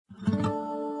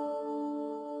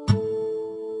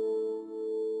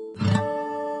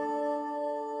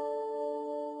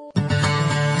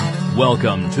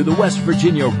Welcome to the West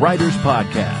Virginia Writers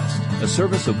Podcast, a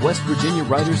service of West Virginia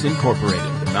Writers Incorporated,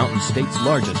 the Mountain State's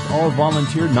largest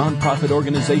all-volunteer nonprofit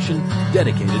organization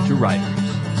dedicated to writers.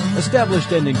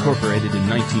 Established and incorporated in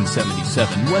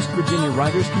 1977, West Virginia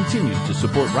Writers continues to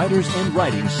support writers and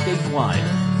writing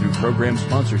statewide through program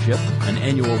sponsorship, an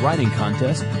annual writing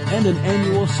contest, and an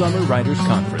annual Summer Writers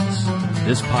Conference.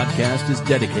 This podcast is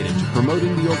dedicated to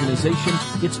promoting the organization,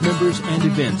 its members, and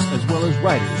events, as well as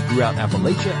writers throughout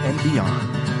Appalachia and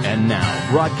beyond. And now,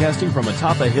 broadcasting from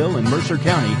atop a hill in Mercer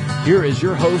County, here is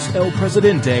your host, El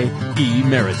Presidente,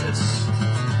 Emeritus.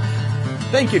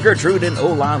 Thank you, Gertrude and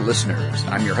Hola, listeners.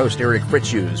 I'm your host, Eric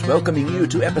Fritzhughes, welcoming you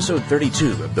to episode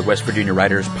 32 of the West Virginia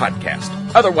Writers Podcast,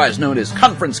 otherwise known as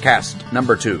Conference Cast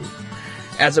number 2.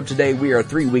 As of today, we are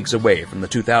 3 weeks away from the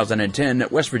 2010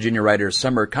 West Virginia Writers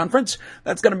Summer Conference.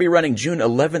 That's going to be running June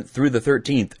 11th through the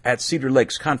 13th at Cedar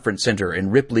Lakes Conference Center in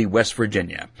Ripley, West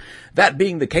Virginia. That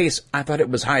being the case, I thought it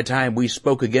was high time we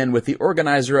spoke again with the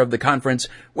organizer of the conference,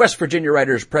 West Virginia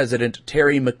Writers President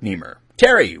Terry McNeamer.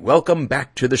 Terry, welcome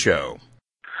back to the show.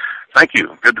 Thank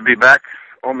you. Good to be back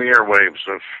on the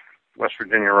airwaves of West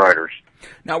Virginia Writers.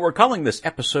 Now, we're calling this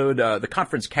episode the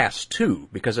Conference Cast 2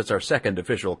 because it's our second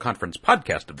official conference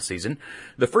podcast of the season.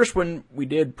 The first one we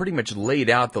did pretty much laid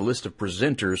out the list of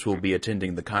presenters who will be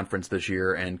attending the conference this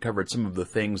year and covered some of the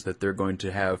things that they're going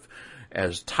to have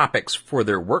as topics for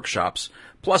their workshops.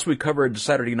 Plus, we covered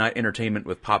Saturday night entertainment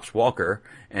with Pops Walker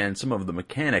and some of the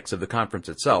mechanics of the conference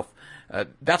itself.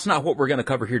 That's not what we're going to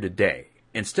cover here today.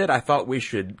 Instead, I thought we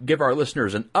should give our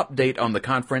listeners an update on the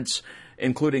conference,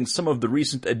 including some of the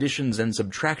recent additions and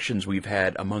subtractions we've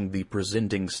had among the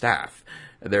presenting staff.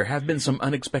 There have been some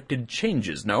unexpected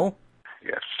changes, no?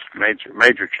 Yes,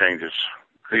 major changes.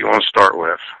 Who do you want to start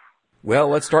with? Well,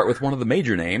 let's start with one of the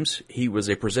major names. He was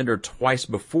a presenter twice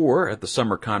before at the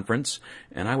summer conference,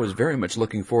 and I was very much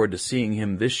looking forward to seeing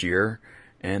him this year,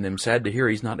 and am sad to hear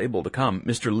he's not able to come.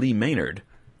 Mr. Lee Maynard.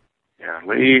 Yeah,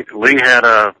 Lee had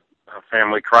a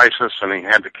family crisis, and he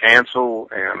had to cancel,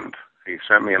 and he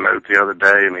sent me a note the other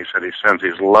day, and he said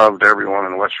he's loved everyone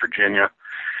in West Virginia,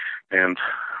 and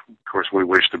of course we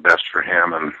wish the best for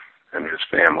him and his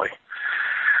family.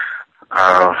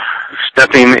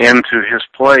 Stepping into his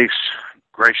place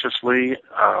graciously,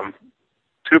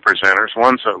 two presenters.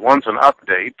 One's an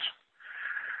update,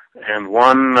 and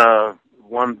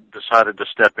one decided to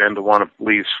step into one of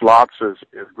Lee's slots is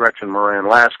Gretchen Moran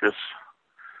Laskus,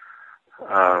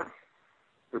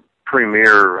 the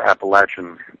premier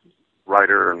Appalachian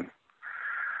writer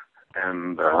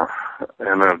and a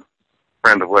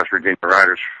friend of West Virginia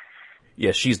Writers.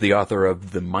 Yes, she's the author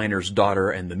of The Miner's Daughter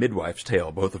and The Midwife's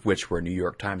Tale, both of which were New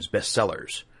York Times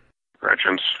bestsellers.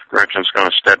 Gretchen's going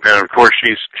to step in. Of course,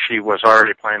 she was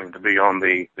already planning to be on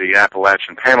the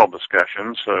Appalachian panel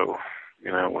discussion, so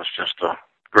it was just a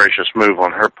gracious move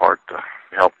on her part to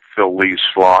help fill Lee's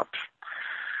slot.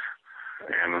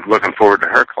 And looking forward to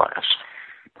her class,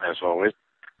 as always.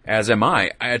 As am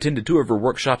I. I attended two of her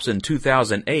workshops in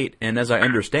 2008, and as I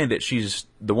understand it,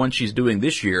 the one she's doing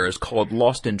this year is called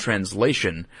Lost in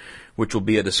Translation, which will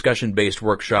be a discussion-based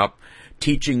workshop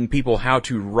teaching people how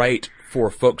to write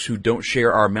for folks who don't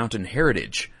share our mountain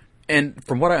heritage. And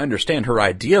from what I understand, her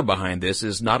idea behind this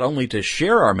is not only to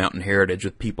share our mountain heritage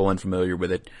with people unfamiliar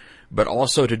with it, but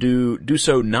also to do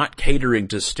so not catering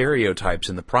to stereotypes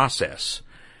in the process.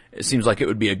 It seems like it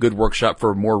would be a good workshop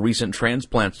for more recent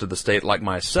transplants to the state like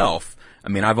myself. I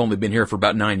mean, I've only been here for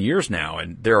about 9 years now,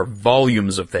 and there are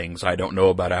volumes of things I don't know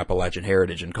about Appalachian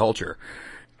heritage and culture.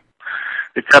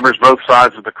 It covers both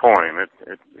sides of the coin.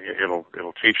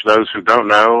 It'll teach those who don't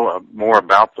know more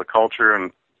about the culture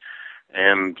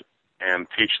and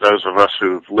teach those of us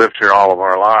who've lived here all of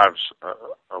our lives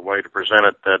a way to present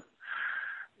it that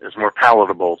is more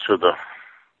palatable to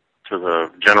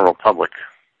the general public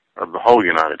of the whole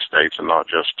United States and not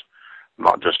just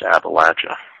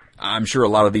Appalachia. I'm sure a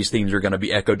lot of these themes are going to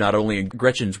be echoed not only in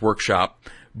Gretchen's workshop,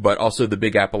 but also the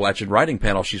big Appalachian writing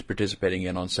panel she's participating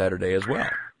in on Saturday as well.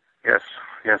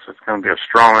 Yes, it's going to be a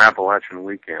strong Appalachian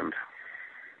weekend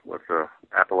with the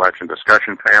Appalachian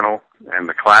discussion panel and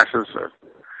the classes.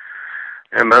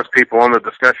 And those people on the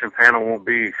discussion panel won't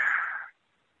be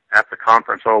at the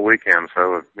conference all weekend,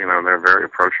 so, they're very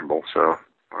approachable. So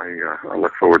I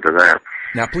look forward to that.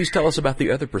 Now, please tell us about the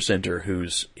other presenter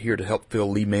who's here to help fill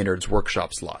Lee Maynard's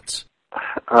workshop slots.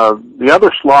 The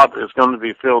other slot is going to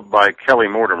be filled by Kelly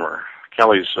Mortimer.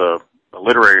 Kelly's a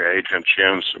literary agent. She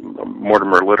owns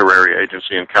Mortimer Literary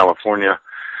Agency in California,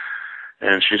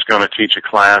 and she's going to teach a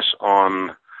class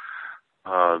on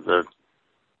the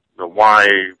why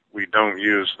we don't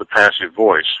use the passive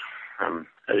voice.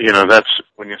 That's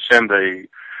when you send a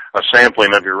a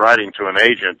sampling of your writing to an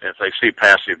agent, if they see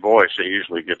passive voice, it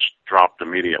usually gets dropped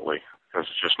immediately because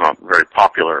it's just not very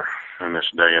popular in this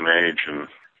day and age. And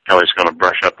Kelly's going to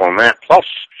brush up on that. Plus,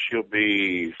 she'll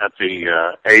be at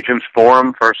the Agents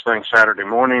Forum first thing Saturday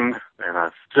morning, and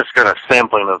I've just got a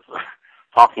sampling of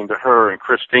talking to her and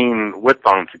Christine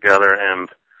Whitbone together, and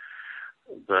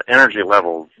the energy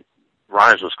level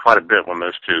rises quite a bit when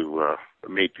those two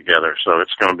meet together. So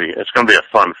it's going to be a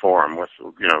fun forum with,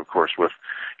 of course, with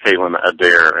Caitlin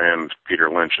Adair and Peter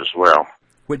Lynch as well.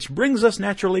 Which brings us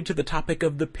naturally to the topic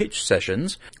of the pitch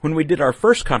sessions. When we did our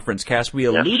first conference cast, we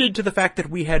alluded to the fact that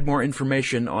we had more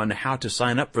information on how to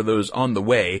sign up for those on the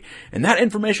way, and that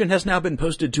information has now been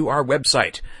posted to our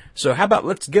website. So how about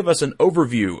let's give us an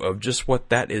overview of just what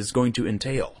that is going to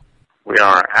entail. We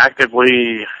are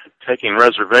actively taking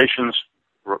reservations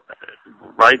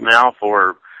right now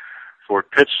for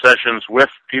pitch sessions with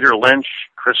Peter Lynch,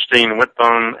 Christine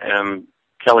Whitbone, and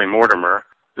Kelly Mortimer.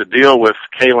 The deal with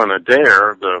Caitlin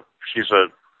Adair, she's a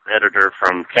editor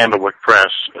from Candlewick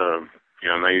Press.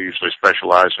 And they usually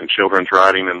specialize in children's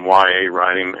writing and YA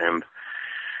writing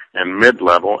and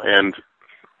mid-level. And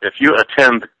if you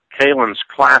attend Caitlin's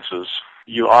classes,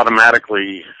 you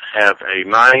automatically have a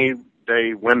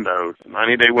 90-day window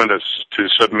to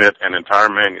submit an entire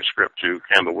manuscript to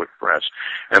Candlewick Press.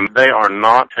 And they are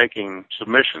not taking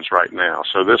submissions right now.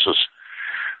 So this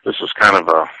is kind of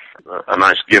a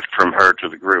nice gift from her to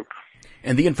the group.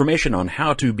 And the information on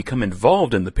how to become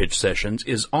involved in the pitch sessions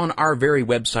is on our very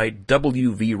website,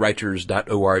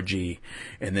 wvwriters.org,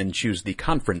 and then choose the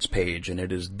conference page, and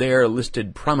it is there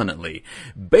listed prominently.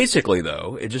 Basically,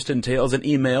 though, it just entails an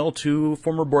email to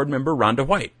former board member Rhonda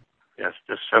White. Yes,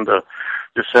 just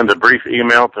send a brief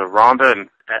email to Rhonda and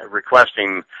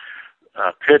requesting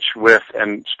a pitch with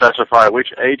and specify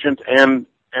which agent, and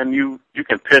you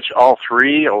can pitch all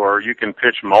three, or you can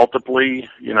pitch multiply,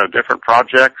 different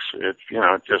projects. It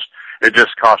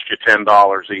just costs you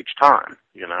 $10 each time,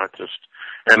 even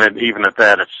at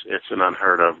that, it's an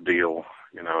unheard of deal.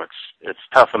 It's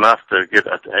tough enough to get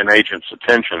an agent's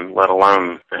attention, let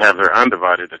alone to have their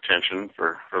undivided attention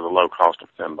for the low cost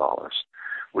of $10.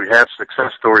 We have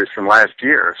success stories from last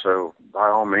year, so by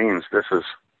all means, this is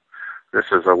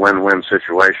a win-win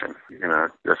situation.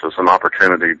 This is an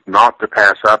opportunity not to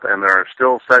pass up, and there are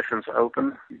still sessions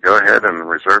open. Go ahead and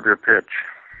reserve your pitch.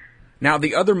 Now,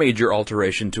 the other major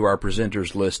alteration to our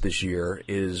presenters list this year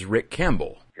is Rick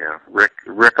Campbell. Yeah,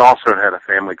 Rick also had a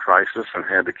family crisis and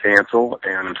had to cancel,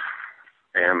 and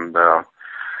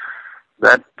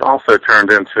that also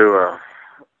turned into a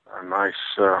nice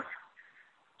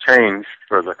change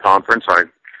for the conference.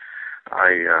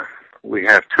 We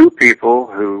have two people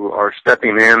who are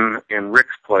stepping in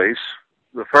Rick's place.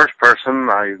 The first person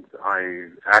I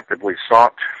actively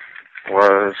sought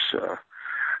was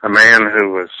a man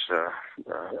who was a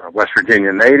West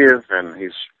Virginia native, and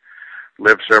he's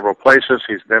lived several places.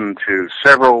 He's been to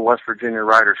several West Virginia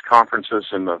writers'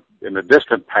 conferences in the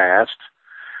distant past,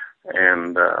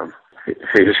 and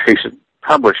he's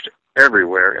published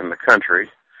everywhere in the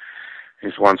country.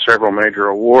 He's won several major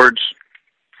awards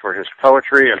for his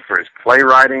poetry and for his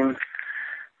playwriting.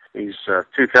 He's a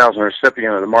 2000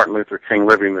 recipient of the Martin Luther King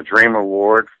Living the Dream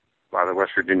Award by the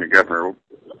West Virginia Governor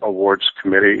Awards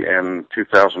Committee. In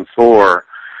 2004,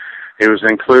 he was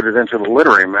included into the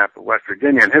literary map of West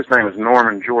Virginia, and his name is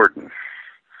Norman Jordan.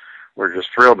 We're just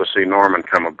thrilled to see Norman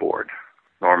come aboard.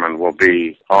 Norman will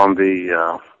be on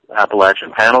the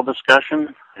Appalachian panel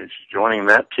discussion. He's joining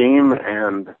that team,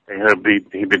 and he'll be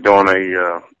doing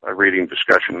a reading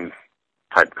discussion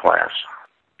type class.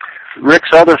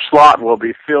 Rick's other slot will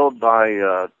be filled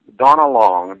by Donna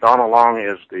Long. Donna Long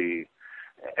is the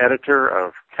editor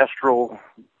of Kestrel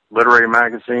Literary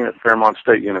Magazine at Fairmont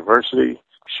State University.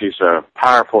 She's a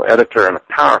powerful editor and a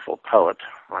powerful poet.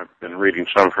 I've been reading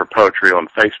some of her poetry on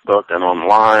Facebook and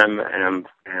online, and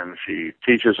she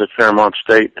teaches at Fairmont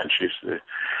State,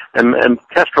 and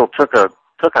Kestrel took a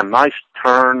nice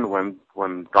turn when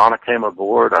Donna came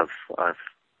aboard. I've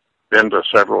been to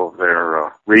several of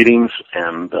their readings,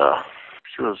 and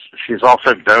she's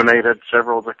also donated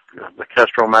several of the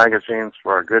Kestrel magazines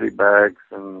for our goodie bags,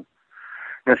 and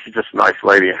she's just a nice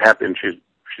lady, happy, and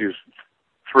she's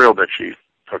thrilled that she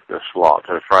took this slot,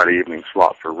 the Friday evening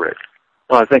slot for Rick.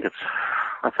 Well, I think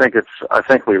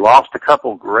we lost a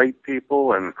couple great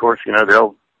people, and of course,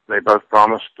 they both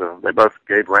promised, they both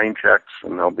gave rain checks,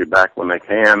 and they'll be back when they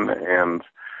can, and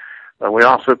we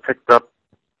also picked up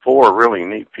 4 really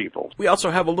neat people. We also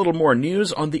have a little more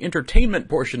news on the entertainment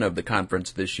portion of the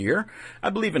conference this year. I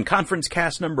believe in Conference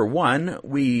Cast number 1,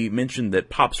 we mentioned that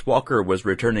Pops Walker was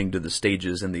returning to the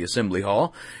stages in the Assembly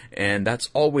Hall, and that's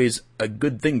always a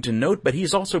good thing to note, but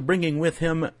he's also bringing with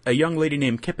him a young lady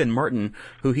named Kippen Martin,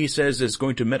 who he says is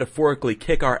going to metaphorically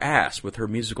kick our ass with her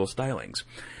musical stylings.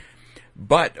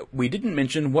 But we didn't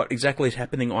mention what exactly is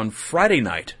happening on Friday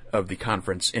night of the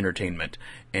conference entertainment,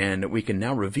 and we can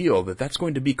now reveal that that's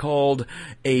going to be called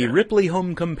a Ripley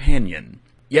Home Companion.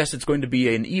 Yes, it's going to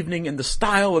be an evening in the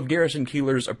style of Garrison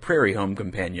Keillor's A Prairie Home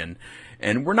Companion,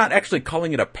 and we're not actually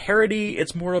calling it a parody,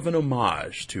 it's more of an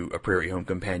homage to A Prairie Home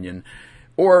Companion.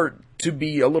 Or, to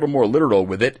be a little more literal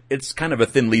with it, it's kind of a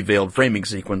thinly veiled framing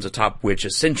sequence atop which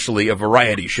essentially a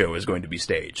variety show is going to be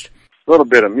staged. A little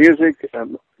bit of music, a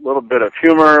little bit of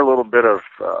humor, a little bit of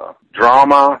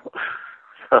drama.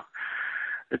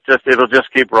 It'll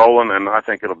just keep rolling, and I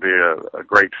think it'll be a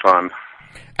great fun.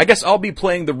 I guess I'll be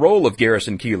playing the role of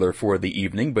Garrison Keillor for the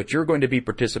evening, but you're going to be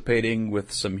participating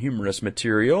with some humorous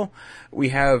material. We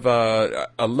have a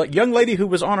young lady who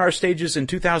was on our stages in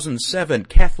 2007,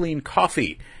 Kathleen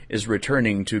Coffey, is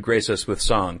returning to grace us with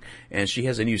song, and she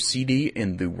has a new CD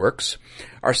in the works.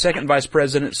 Our second vice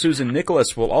president, Susan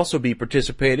Nicholas, will also be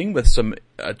participating with some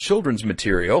children's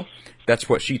material. That's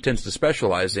what she tends to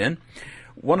specialize in.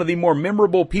 One of the more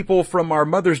memorable people from our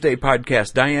Mother's Day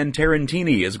podcast, Diane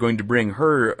Tarantini, is going to bring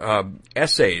her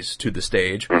essays to the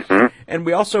stage. Mm-hmm. And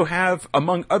we also have,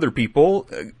 among other people,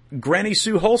 Granny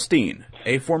Sue Holstein,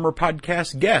 a former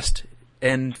podcast guest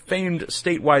and famed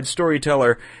statewide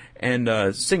storyteller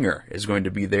and singer, is going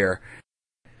to be there.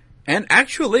 And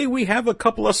actually, we have a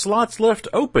couple of slots left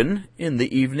open in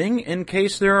the evening in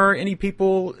case there are any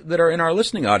people that are in our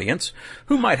listening audience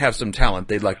who might have some talent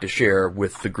they'd like to share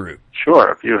with the group.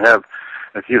 Sure. If you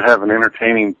have an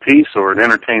entertaining piece or an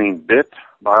entertaining bit,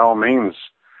 by all means,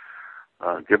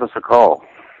 give us a call.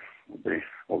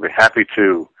 We'll be happy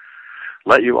to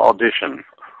let you audition.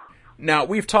 Now,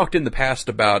 we've talked in the past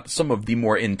about some of the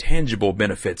more intangible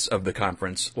benefits of the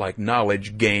conference, like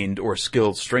knowledge gained or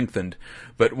skills strengthened,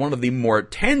 but one of the more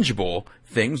tangible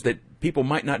things that people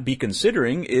might not be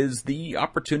considering is the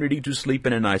opportunity to sleep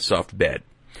in a nice soft bed.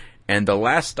 And the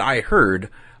last I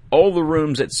heard, all the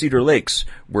rooms at Cedar Lakes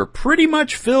were pretty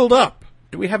much filled up.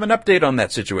 Do we have an update on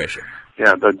that situation?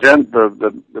 Yeah,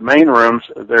 the main rooms,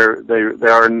 they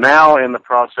are now in the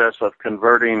process of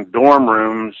converting dorm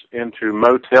rooms into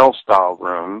motel style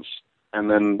rooms,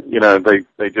 and then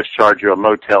they just charge you a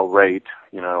motel rate,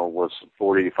 was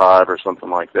 $45 or something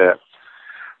like that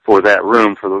for that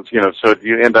room so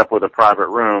you end up with a private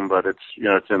room, but it's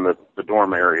it's in the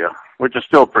dorm area, which is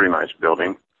still a pretty nice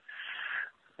building.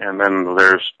 And then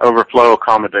there's overflow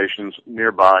accommodations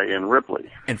nearby in Ripley.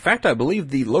 In fact, I believe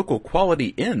the local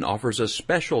Quality Inn offers a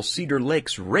special Cedar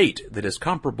Lakes rate that is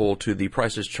comparable to the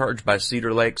prices charged by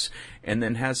Cedar Lakes and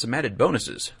then has some added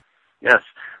bonuses. Yes.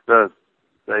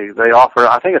 They offer,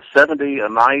 I think it's $70 a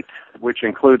night, which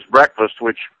includes breakfast,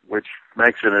 which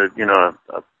makes it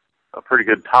a pretty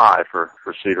good tie for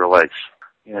Cedar Lakes.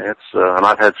 Yeah, and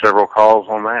I've had several calls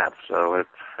on that, so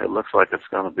it looks like it's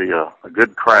going to be a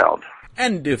good crowd.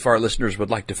 And if our listeners would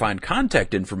like to find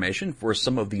contact information for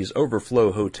some of these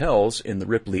overflow hotels in the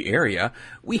Ripley area,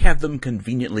 we have them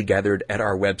conveniently gathered at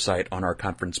our website on our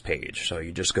conference page. So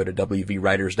you just go to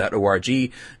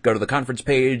wvwriters.org, go to the conference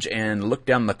page, and look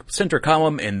down the center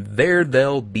column, and there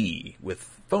they'll be, with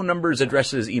phone numbers,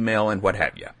 addresses, email, and what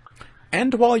have you.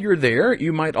 And while you're there,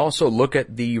 you might also look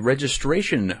at the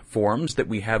registration forms that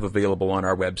we have available on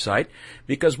our website,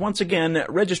 because once again,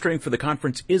 registering for the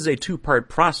conference is a two-part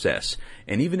process,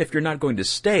 and even if you're not going to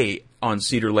stay on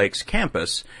Cedar Lakes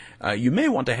campus, you may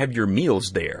want to have your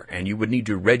meals there, and you would need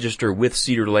to register with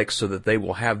Cedar Lakes so that they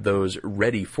will have those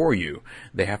ready for you.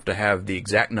 They have to have the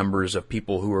exact numbers of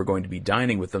people who are going to be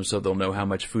dining with them so they'll know how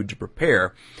much food to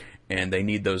prepare, and they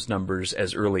need those numbers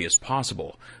as early as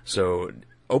possible. So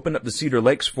open up the Cedar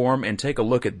Lakes form and take a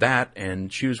look at that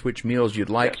and choose which meals you'd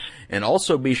like. Yes. And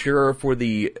also be sure for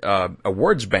the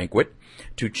awards banquet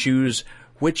to choose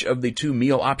which of the two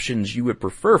meal options you would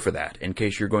prefer for that in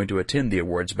case you're going to attend the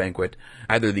awards banquet,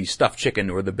 either the stuffed chicken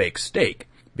or the baked steak,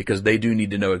 because they do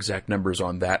need to know exact numbers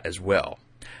on that as well.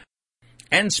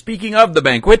 And speaking of the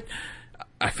banquet,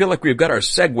 I feel like we've got our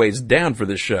segues down for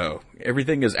this show.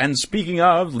 Everything is, and speaking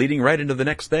of, leading right into the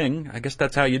next thing. I guess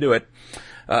that's how you do it.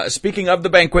 Speaking of the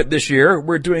banquet this year,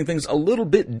 we're doing things a little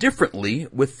bit differently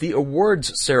with the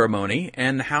awards ceremony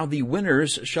and how the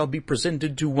winners shall be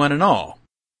presented to one and all.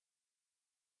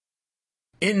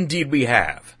 Indeed we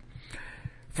have.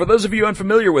 For those of you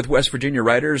unfamiliar with West Virginia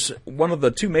Writers, one of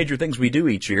the two major things we do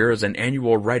each year is an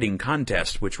annual writing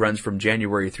contest, which runs from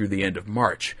January through the end of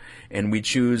March. And we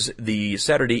choose the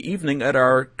Saturday evening at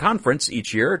our conference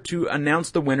each year to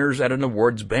announce the winners at an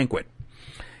awards banquet.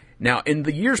 Now, in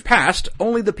the years past,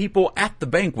 only the people at the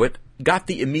banquet got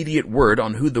the immediate word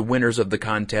on who the winners of the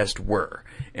contest were.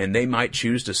 And they might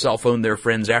choose to cell phone their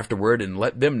friends afterward and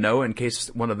let them know in case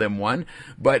one of them won.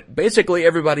 But basically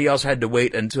everybody else had to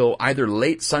wait until either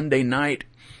late Sunday night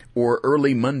or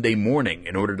early Monday morning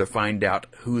in order to find out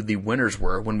who the winners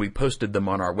were when we posted them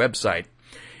on our website.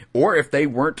 Or if they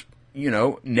weren't,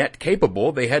 net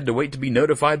capable, they had to wait to be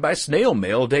notified by snail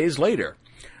mail days later.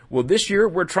 Well, this year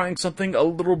we're trying something a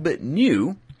little bit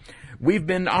new. We've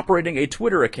been operating a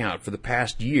Twitter account for the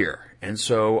past year, and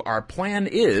so our plan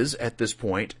is, at this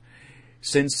point,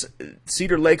 since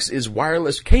Cedar Lakes is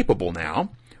wireless capable now,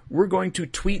 we're going to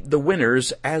tweet the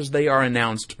winners as they are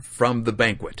announced from the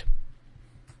banquet.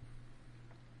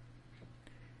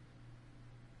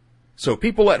 So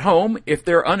people at home, if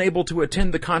they're unable to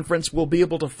attend the conference, will be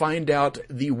able to find out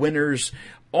the winners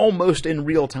almost in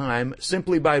real time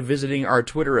simply by visiting our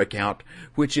Twitter account,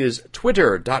 which is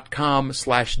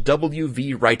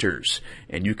twitter.com/WVWriters.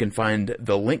 And you can find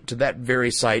the link to that very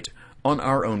site on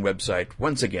our own website.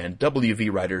 Once again,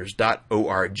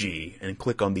 WVWriters.org, and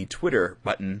click on the Twitter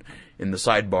button in the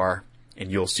sidebar and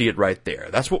you'll see it right there.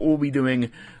 That's what we'll be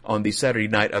doing on the Saturday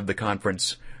night of the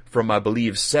conference from, I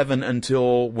believe, 7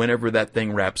 until whenever that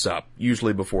thing wraps up,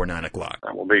 usually before 9 o'clock.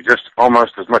 That will be just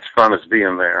almost as much fun as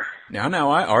being there.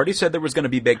 Now, I already said there was going to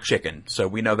be baked chicken, so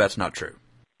we know that's not true.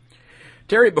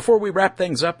 Terry, before we wrap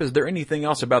things up, is there anything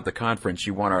else about the conference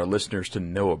you want our listeners to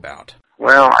know about?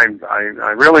 Well, I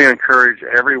really encourage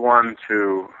everyone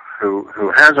who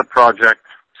has a project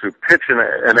to pitch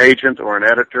an agent or an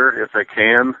editor if they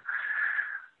can.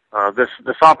 This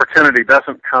opportunity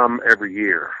doesn't come every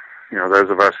year. Those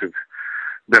of us who've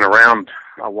been around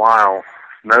a while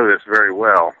know this very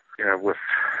well. With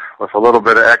a little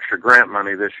bit of extra grant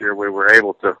money this year, we were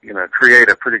able to, create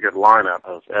a pretty good lineup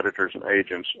of editors and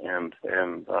agents, and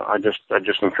I just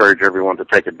encourage everyone to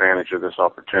take advantage of this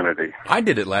opportunity. I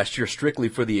did it last year strictly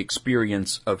for the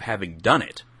experience of having done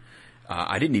it.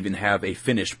 I didn't even have a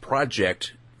finished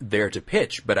project there to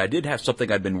pitch, but I did have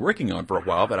something I'd been working on for a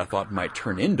while that I thought might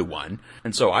turn into one,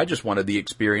 and so I just wanted the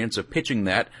experience of pitching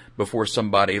that before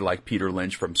somebody like Peter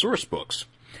Lynch from Sourcebooks.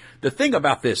 The thing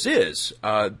about this is,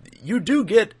 you do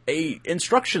get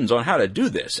instructions on how to do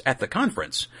this at the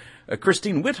conference.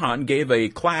 Christine Whitton gave a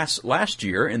class last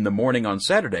year in the morning on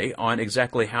Saturday on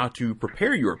exactly how to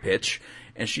prepare your pitch,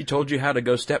 and she told you how to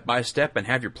go step by step and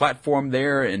have your platform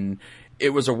there, and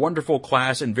it was a wonderful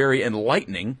class and very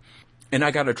enlightening. And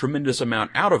I got a tremendous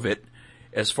amount out of it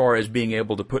as far as being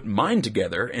able to put mine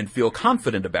together and feel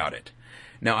confident about it.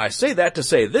 Now, I say that to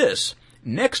say this.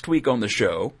 Next week on the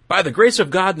show, by the grace of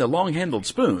God and the long-handled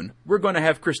spoon, we're going to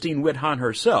have Christine Whitton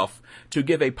herself to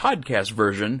give a podcast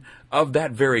version of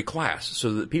that very class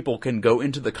so that people can go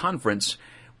into the conference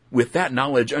with that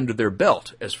knowledge under their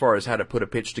belt as far as how to put a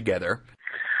pitch together.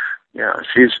 Yeah,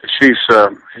 she's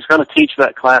going to teach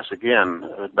that class again,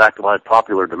 back by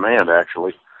popular demand,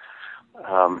 actually.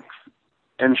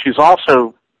 And she's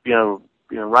also,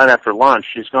 right after lunch,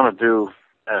 she's going to do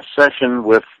a session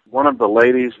with one of the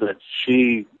ladies that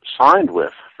she signed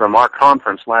with from our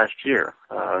conference last year.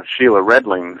 Sheila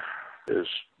Redling is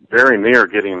very near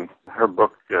getting her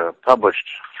book published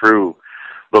through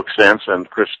BookSense and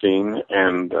Christine,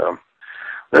 and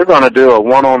they're going to do a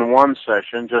one-on-one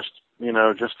session just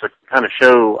to kind of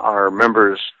show our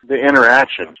members the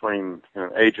interaction between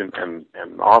agent and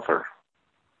author.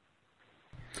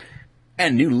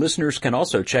 And new listeners can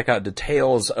also check out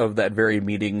details of that very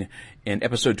meeting in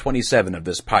episode 27 of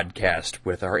this podcast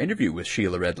with our interview with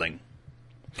Sheila Redling.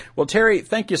 Well, Terry,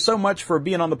 thank you so much for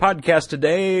being on the podcast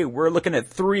today. We're looking at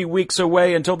 3 weeks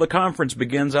away until the conference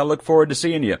begins. I look forward to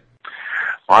seeing you.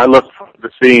 I look forward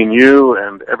to seeing you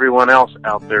and everyone else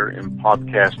out there in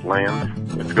podcast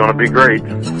land. It's going to be great.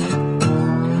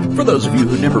 For those of you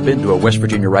who've never been to a West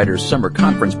Virginia Writers Summer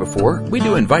Conference before, we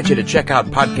do invite you to check out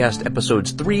podcast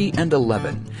episodes 3 and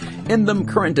 11. In them,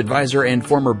 current advisor and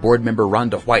former board member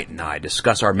Rhonda White and I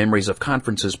discuss our memories of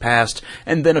conferences past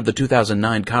and then of the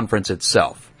 2009 conference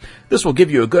itself. This will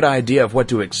give you a good idea of what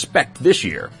to expect this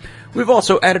year. We've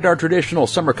also added our traditional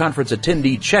summer conference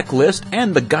attendee checklist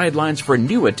and the guidelines for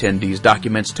new attendees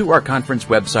documents to our conference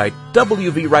website,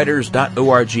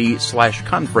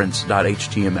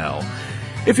 wvwriters.org/conference.html.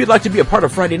 If you'd like to be a part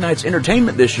of Friday night's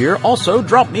entertainment this year, also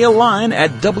drop me a line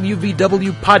at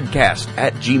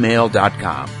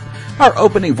wvwpodcast@gmail.com. Our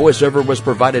opening voiceover was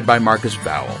provided by Marcus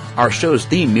Vowell. Our show's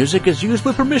theme music is used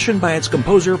with permission by its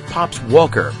composer, Pops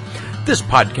Walker. This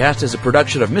podcast is a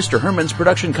production of Mr. Herman's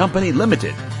Production Company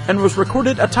Limited and was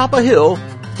recorded atop a hill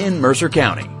in Mercer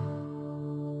County.